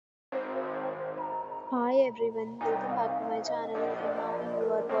Hi everyone, welcome back to my channel and now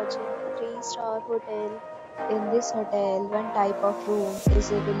you are watching a 3-star hotel. In this hotel, one type of room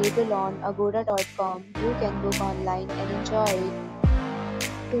is available on agoda.com. You can book online and enjoy it.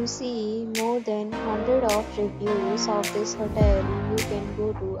 To see more than 100 of reviews of this hotel, you can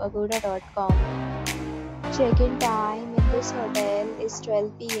go to agoda.com. Check-in time in this hotel is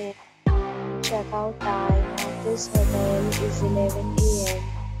 12 p.m. Check-out time of this hotel is 11 a.m.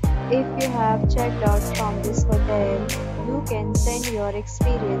 If you have checked out from this hotel, you can send your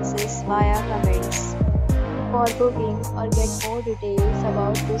experiences via comments. For booking or get more details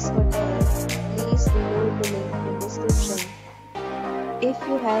about this hotel, please below the link in description. If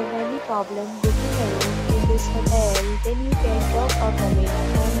you have any problem booking a room in this hotel, then you can drop a comment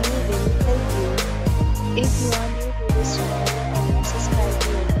and we will help you. If you are new to this channel and not subscribed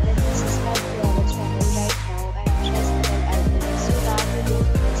yet, then please subscribe to our channel right now and press the bell icon so that you don't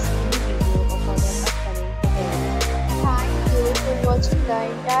miss any video of our upcoming hotel. Thank you for watching the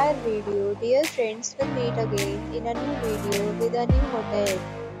entire video. Dear friends, we'll meet again in a new video with a new hotel.